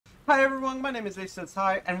Hi everyone, my name is Ace Says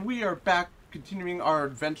Hi, and we are back continuing our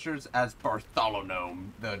adventures as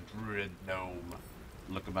Bartholognome, the Druid Gnome.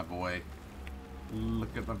 Look at my boy.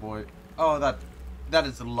 Look at my boy. Oh, that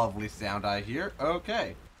is a lovely sound I hear.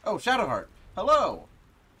 Okay. Oh, Shadowheart. Hello.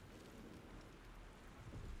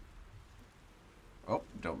 Oh,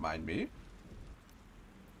 don't mind me.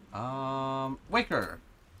 Waker.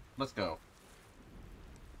 Let's go.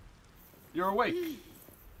 You're awake.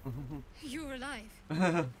 You're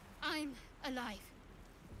alive. I'm alive.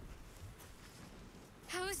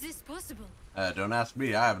 How is this possible? Don't ask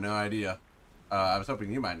me. I have no idea. I was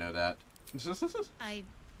hoping you might know that. I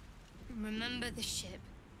remember the ship.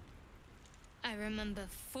 I remember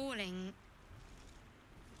falling.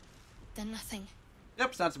 Then nothing.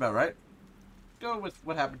 Yep, sounds about right. Go with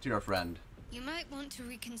what happened to your friend. You might want to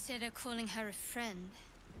reconsider calling her a friend.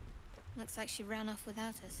 Looks like she ran off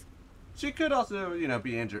without us. She could also, you know,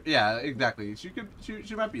 be injured. Yeah, exactly. She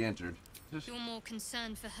might be injured. You're more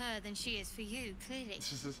concerned for her than she is for you, clearly.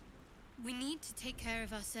 We need to take care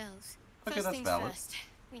of ourselves. Okay, First that's things valid. first.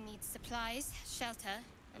 We need supplies, shelter,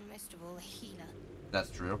 and most of all, a healer. That's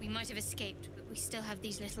true. We might have escaped, but we still have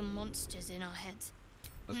these little monsters in our heads.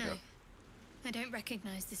 Let's go. I don't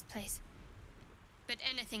recognize this place. But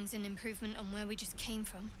anything's an improvement on where we just came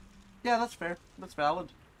from. Yeah, that's fair. That's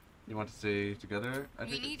valid. You want to stay together?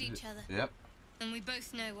 We need each other. Yep. And we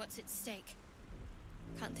both know what's at stake.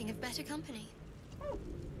 Can't think of better company.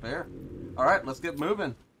 Fair. Alright, let's get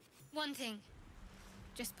moving. One thing,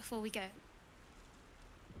 just before we go.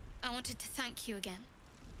 I wanted to thank you again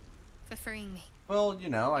for freeing me. Well, you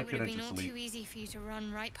know, I It would have couldn't been just all leave. too easy for you to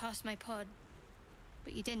run right past my pod,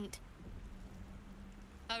 but you didn't.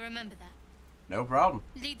 I'll remember that. No problem.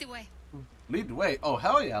 Lead the way. Lead the way. Oh,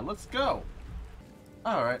 hell yeah. Let's go.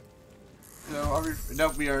 Alright. So, are we... No,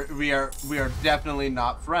 we are definitely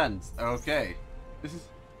not friends. Okay. This is...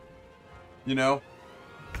 You know...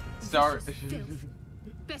 Sorry.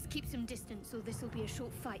 Best keep some distance, or this will be a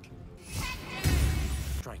short fight.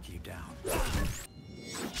 Strike you down.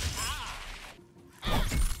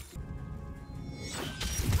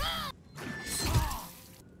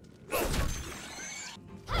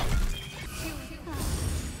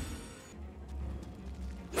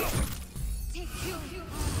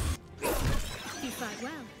 You fight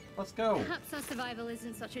well. Let's go. Perhaps our survival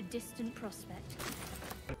isn't such a distant prospect.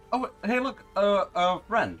 Oh, hey, look. A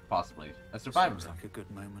friend, possibly. A survivor. Sounds like a good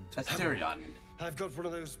moment. A Syrian. I've got one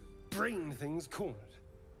of those brain things cornered.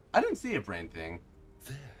 I didn't see a brain thing.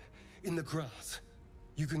 There, in the grass.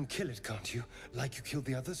 You can kill it, can't you? Like you killed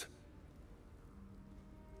the others?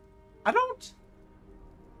 I don't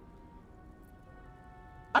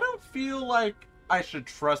feel like I should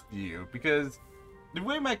trust you, because the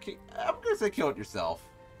way I'm gonna say kill it yourself.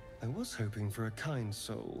 I was hoping for a kind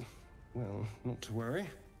soul. Well, not to worry.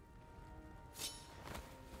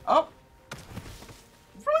 Oh.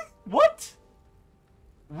 Really? What?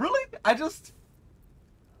 Really?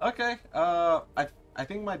 Okay, I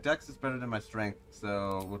think my dex is better than my strength,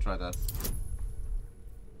 so we'll try this.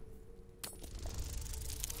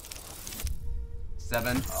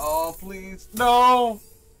 7. Oh, please. No!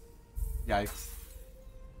 Yikes.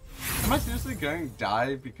 Am I seriously going to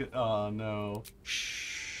die because... Oh, no.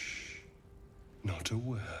 Shh. Not a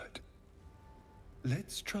word.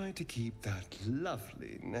 Let's try to keep that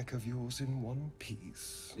lovely neck of yours in one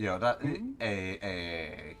piece. Yo, that...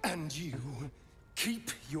 And you, keep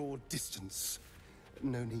your distance.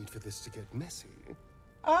 No need for this to get messy.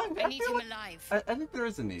 I need feel him like- alive. I think there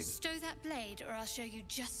is a need. Stow that blade, or I'll show you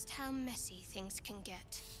just how messy things can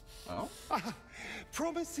get. Oh?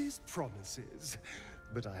 Promises, promises.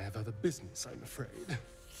 But I have other business, I'm afraid.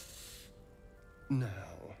 Now,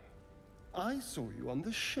 I saw you on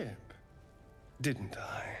the ship, didn't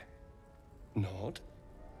I? Nod?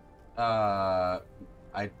 I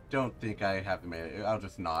don't think I have made it. I'll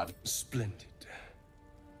just nod. Splendid.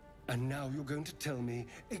 And now you're going to tell me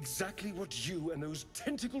exactly what you and those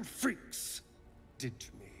tentacled freaks did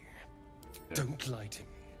to me. Yeah. Don't lie to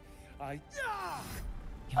me.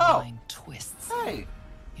 Your Oh. mind twists. Hey!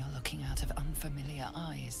 You're looking out of unfamiliar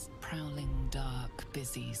eyes, prowling dark,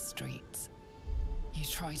 busy streets. You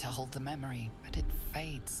try to hold the memory, but it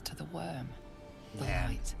fades to the worm. The Yeah.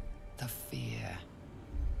 light, the fear.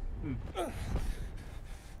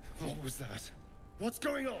 What was that? What's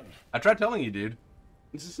going on? I tried telling you, dude.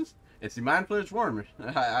 It's the mind flayers worm.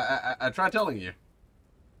 I tried telling you.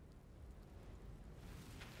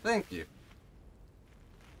 Thank you.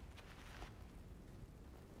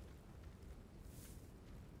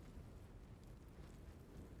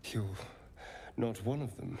 You're not one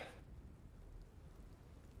of them.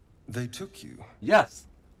 They took you. Yes.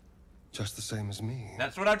 Just the same as me.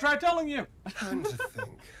 That's what I tried telling you. And to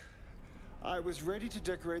think, I was ready to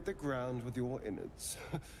decorate the ground with your innards.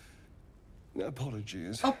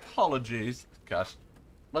 Apologies. Apologies. Gosh.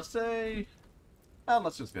 Let's say...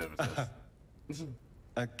 let's just go with this.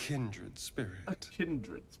 A kindred spirit. A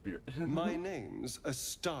kindred spirit. My name's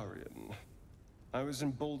Astarion. I was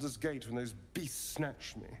in Baldur's Gate when those beasts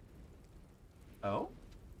snatched me. Oh?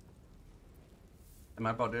 Am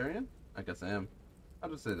I Baldurian? I guess I am. I'll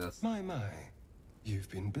just say this. My. You've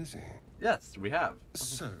been busy. Yes, we have.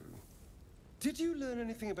 So, did you learn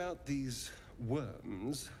anything about these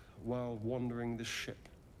worms while wandering the ship?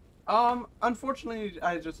 Unfortunately,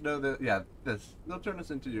 I just know that, yeah, they'll turn us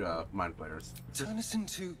into, mind players. Turn us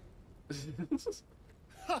into...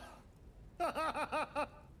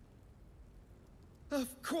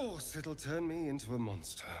 Of course it'll turn me into a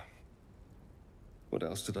monster. What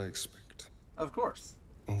else did I expect? Of course.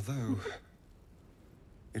 Although,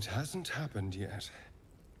 it hasn't happened yet.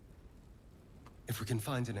 If we can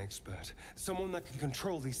find an expert, someone that can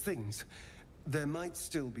control these things, there might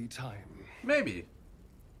still be time. Maybe.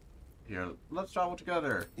 Here, let's travel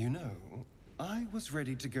together. You know, I was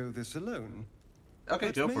ready to go this alone. Okay,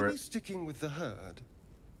 but go for maybe it. sticking with the herd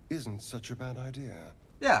isn't such a bad idea.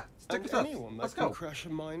 Yeah, stick And with us. anyone that Let's can go. crash a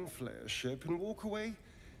mind flayer ship and walk away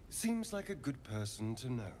seems like a good person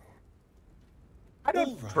to know. I don't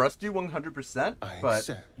All right. trust you 100%, I but,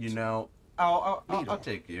 accept. you know, I'll Lead on.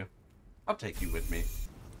 take you. I'll take you with me.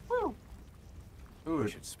 Woo. Ooh.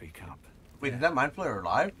 We should speak up. Wait, is that mind flayer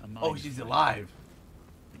alive? A mind Oh, she's flayer. alive.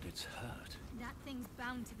 And it's hurt. That thing's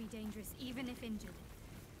bound to be dangerous, even if injured.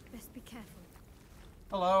 Best be careful.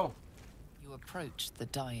 Hello. You approach the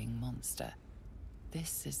dying monster.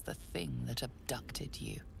 This is the thing that abducted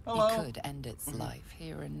you. Hello. It could end its life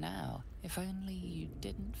here and now, if only you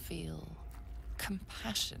didn't feel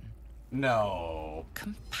compassion. No.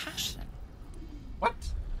 Compassion? What?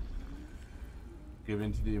 Give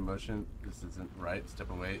in to the emotion. This isn't right. Step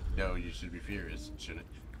away. No, you should be furious, shouldn't it?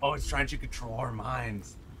 Oh, it's trying to control our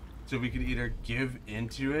minds. So we could either give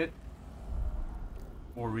into it,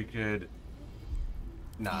 or we could...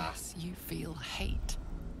 Nah. Yes, you feel hate.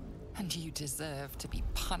 And you deserve to be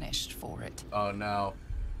punished for it. Oh, no.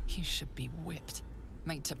 You should be whipped,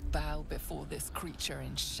 made to bow before this creature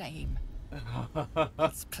in shame.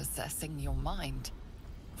 It's possessing your mind,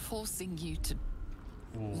 forcing you to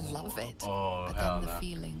love it. Oh, but hell then the no.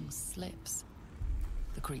 feeling slips.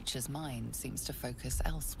 The creature's mind seems to focus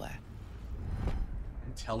elsewhere.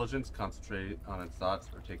 Intelligence, concentrate on its thoughts,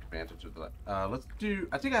 or take advantage of that. Let's do...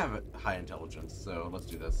 I think I have a high intelligence, so let's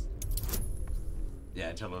do this. Yeah,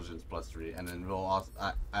 intelligence +3, and then we'll also...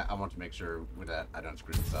 I want to make sure with that I don't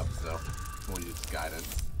screw this up, so we'll use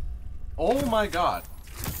guidance. Oh my god!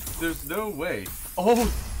 There's no way.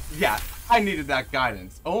 Oh, yeah, I needed that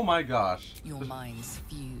guidance. Oh my gosh. Your minds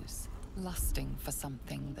fuse, lusting for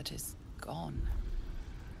something that is gone.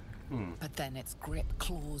 But then its grip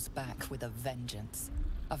claws back with a vengeance.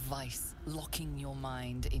 A vice locking your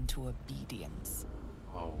mind into obedience.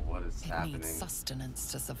 Oh, what is It happening? needs sustenance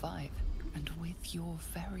to survive. And with your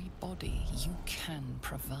very body, you can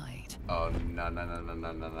provide. Oh, no.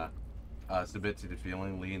 Submit to the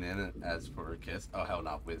feeling, lean in as for a kiss. Oh, hell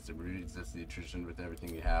no. Wisdom, resist the attrition with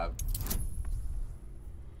everything you have.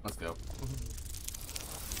 Let's go.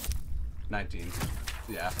 19.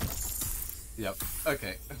 Yeah. Yep.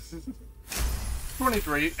 Okay.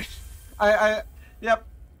 23. Yep.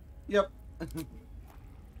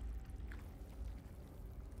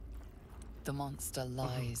 The monster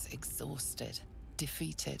lies exhausted,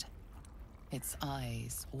 defeated. Its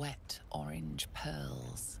eyes, wet orange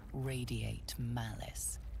pearls, radiate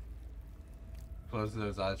malice. Close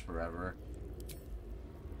those eyes forever.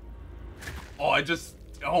 Oh,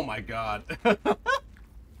 oh my god.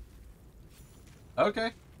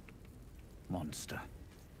 Okay. Monster.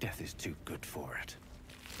 Death is too good for it.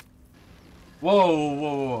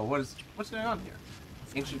 Whoa. What's going on here?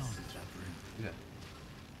 Ancient. What is that room?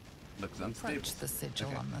 Yeah. Looks unstable. Approach the sigil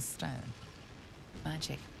Okay. on the stone.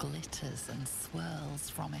 Magic glitters and swirls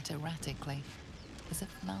from it erratically, as if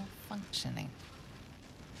malfunctioning.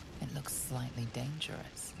 It looks slightly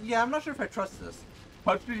dangerous. Yeah, I'm not sure if I trust this.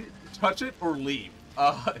 Touch it or leave.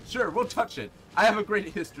 Sure, we'll touch it. I have a great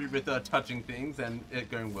history with touching things and it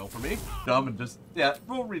going well for me. Dumb and just, yeah,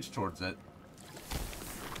 we'll reach towards it.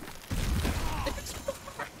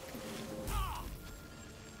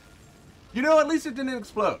 You know, at least it didn't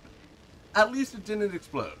explode. At least it didn't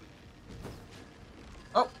explode.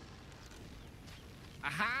 Oh. A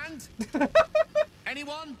hand?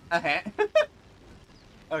 Anyone? A hat.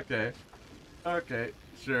 Okay. Okay,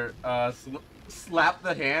 sure. Slap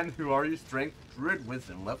the hand. Who are you? Strength, druid,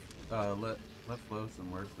 wisdom. Left Let's flow some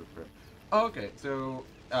words to prep. Oh, okay, so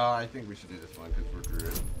I think we should do this one because we're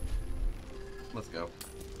druid. Let's go.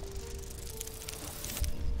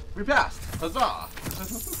 We passed! Huzzah!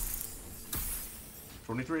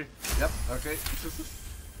 23. Yep, okay.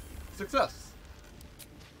 Success!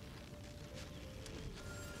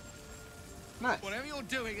 Nice. Whatever you're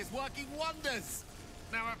doing is working wonders.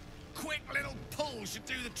 Now a quick little pull should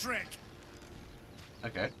do the trick.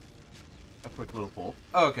 Okay. A quick little pull.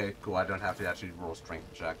 Oh, okay, cool. I don't have to actually roll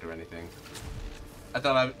strength check or anything. I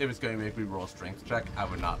thought it was going to make me roll a strength check. I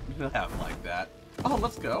would not have like that. Oh,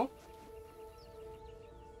 let's go.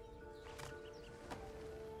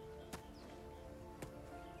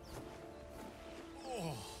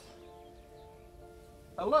 Oh.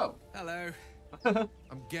 Hello. Hello.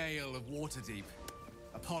 I'm Gale of Waterdeep.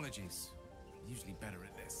 Apologies. I'm usually better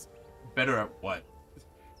at this. Better at what?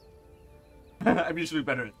 I'm usually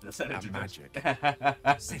better at this. At magic.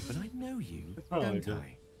 Say, but I know you, don't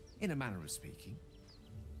I? In a manner of speaking.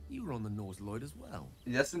 You were on the Nautaloid as well.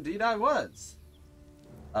 Yes, indeed, I was.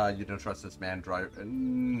 You don't trust this man, driver?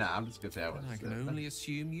 Nah, I'm just gonna say I was. And I can only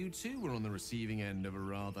assume you too were on the receiving end of a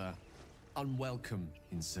rather unwelcome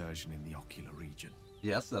insertion in the ocular region.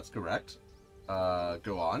 Yes, that's correct.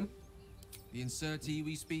 Go on. The insertee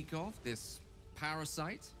we speak of, this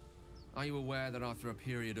parasite, are you aware that after a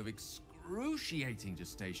period of excruciating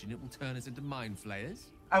gestation, it will turn us into mind flayers?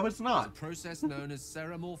 I was not. It's a process known as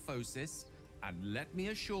ceramorphosis, and let me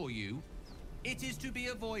assure you, it is to be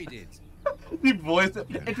avoided. The voice, You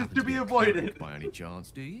don't it is happen to be a avoided. cleric by any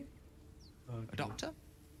chance, do you? Okay. A doctor?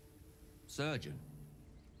 Surgeon?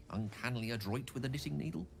 Uncannily adroit with a knitting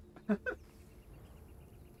needle?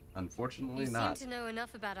 Unfortunately You not. seem to know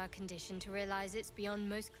enough about our condition to realize it's beyond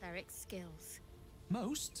most clerics' skills.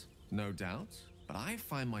 Most, no doubt, but I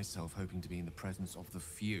find myself hoping to be in the presence of the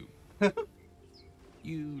few.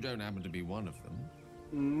 You don't happen to be one of them.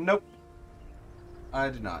 Nope. I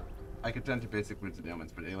do not. I could tend to basic roots and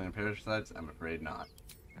ailments, but alien parasites, I'm afraid not.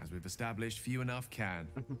 As we've established, few enough can.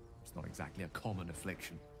 It's not exactly a common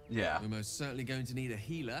affliction. Yeah. We're most certainly going to need a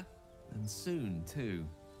healer, and soon, too.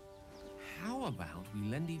 How about we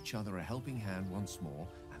lend each other a helping hand once more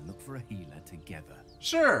and look for a healer together?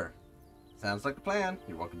 Sure. Sounds like a plan.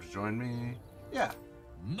 You're welcome to join me. Yeah.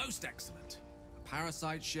 Most excellent. A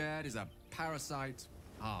parasite shared is a parasite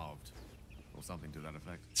halved. Or something to that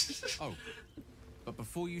effect. Oh, but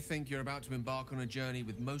before you think you're about to embark on a journey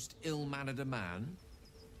with most ill-mannered a man,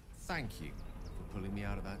 thank you for pulling me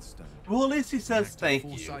out of that stone. Well, at least he An says act of thank you.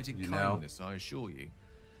 foresighted You know? kindness, I assure you.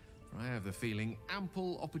 For I have the feeling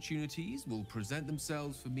ample opportunities will present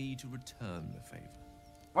themselves for me to return the favor.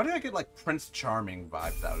 Why do I get like Prince Charming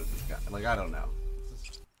vibes out of this guy? Like, I don't know.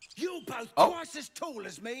 You both Oh. twice as tall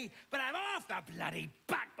as me, but have half the bloody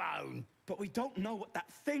backbone. But we don't know what that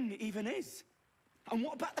thing even is. And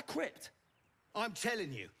what about the crypt? I'm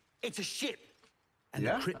telling you, it's a ship. And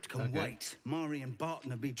Yeah? the crypt can Okay. wait. Mari and Barton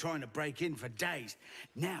have been trying to break in for days.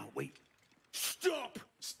 Now we... Stop!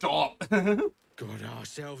 Stop. Got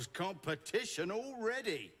ourselves competition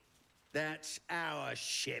already. That's our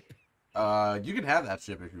ship. You can have that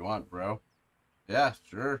ship if you want, bro. Yeah,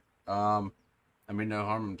 sure. I mean, no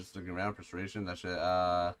harm. I'm just looking around. Persuasion, that shit.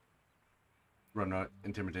 Run out.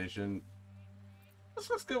 Intimidation.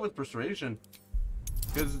 Let's go with persuasion.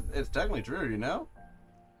 Because it's technically true, you know?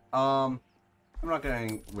 I'm not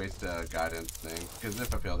gonna waste a guidance thing. Because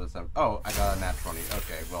if I fail this time... Oh, I got a nat 20.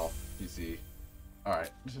 Okay, well, you see.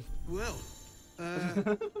 Alright. Well,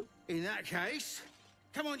 in that case,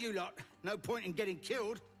 come on, you lot. No point in getting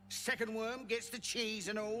killed. Second worm gets the cheese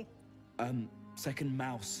and all. Second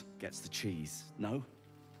mouse gets the cheese, no?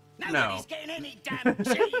 Nobody's getting any damn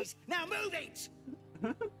cheese. Now move it.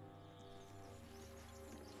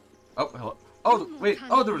 Oh, hello. Oh, One more wait. time,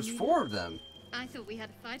 Oh, there was Amy. 4 of them. I thought we had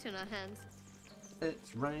a fight on our hands.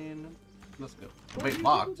 It's rain. Let's go. Wait,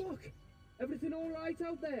 locked. Everything all right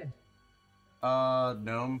out there?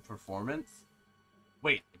 Gnome performance?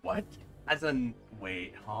 Wait, what? As in,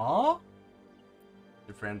 wait, huh?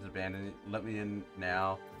 Your friends abandoned. Let me in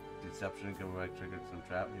now. Deception, go back, triggered some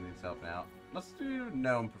trap. He needs help now. Let's do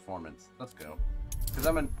gnome performance. Let's go. Because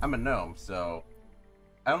I'm a gnome, so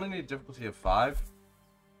I only need difficulty of 5.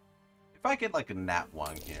 If I get like a nat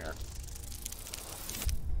 1 here.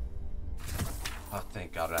 Oh,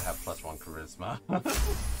 thank God I have +1 charisma.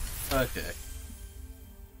 Okay.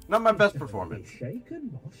 Not my best performance. Shaken,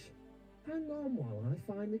 boss. Hang on while I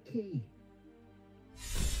find the key.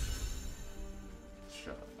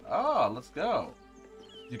 Sure. Oh, let's go.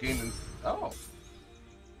 You gain oh.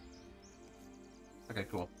 Okay,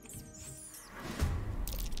 cool.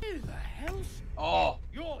 Who the hell's... Oh,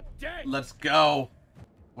 You're dead. let's go.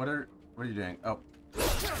 What are you doing? Oh.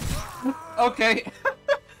 Okay.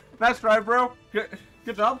 Nice try, bro.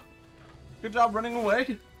 Good job. Good job running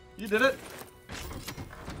away. You did it.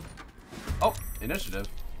 Oh, initiative.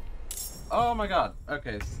 Oh my god.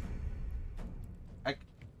 Okay.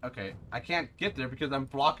 Okay. I can't get there because I'm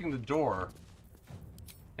blocking the door.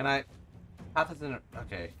 Can I? Path is in.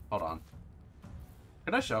 Okay, hold on.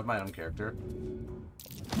 Can I shove my own character?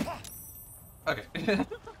 Okay.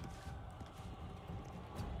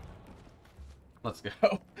 Let's go.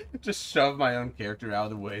 Just shove my own character out of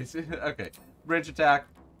the way. Okay. Range attack.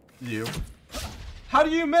 You. How do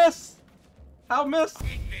you miss? How miss?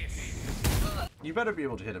 You better be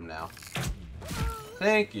able to hit him now.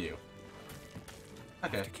 Thank you.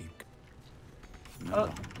 Okay.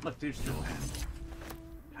 No. Look, dude's still.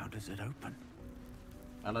 How does it open?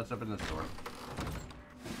 Now let's open this door.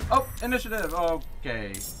 Oh, initiative.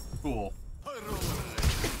 Okay. Cool.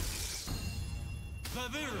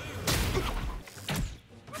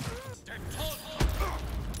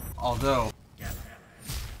 Although.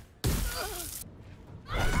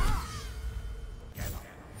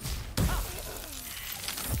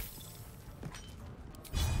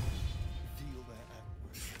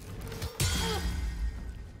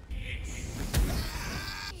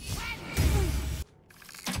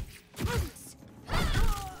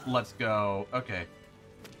 Let's go. Okay.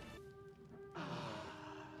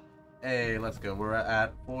 Hey, let's go. We're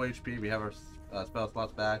at full HP. We have our spell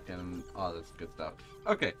slots back and all this good stuff.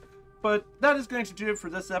 Okay. But that is going to do it for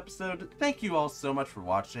this episode. Thank you all so much for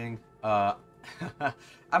watching. I'm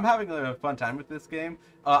having a fun time with this game.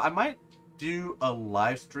 I might do a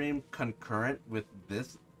live stream concurrent with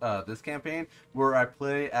this this campaign where I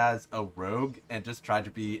play as a rogue and just try to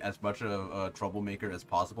be as much of a troublemaker as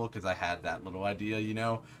possible because I had that little idea, you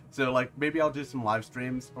know. So like maybe I'll do some live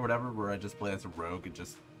streams or whatever where I just play as a rogue and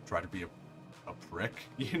just try to be a prick,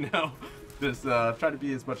 you know. Just try to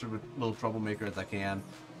be as much of a little troublemaker as I can.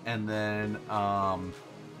 And then I'll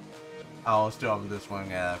still have this one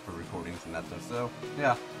for recordings and that stuff. So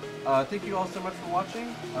yeah, thank you all so much for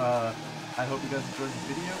watching. I hope you guys enjoyed the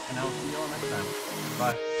video, and I will see you all next time.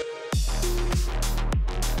 Bye.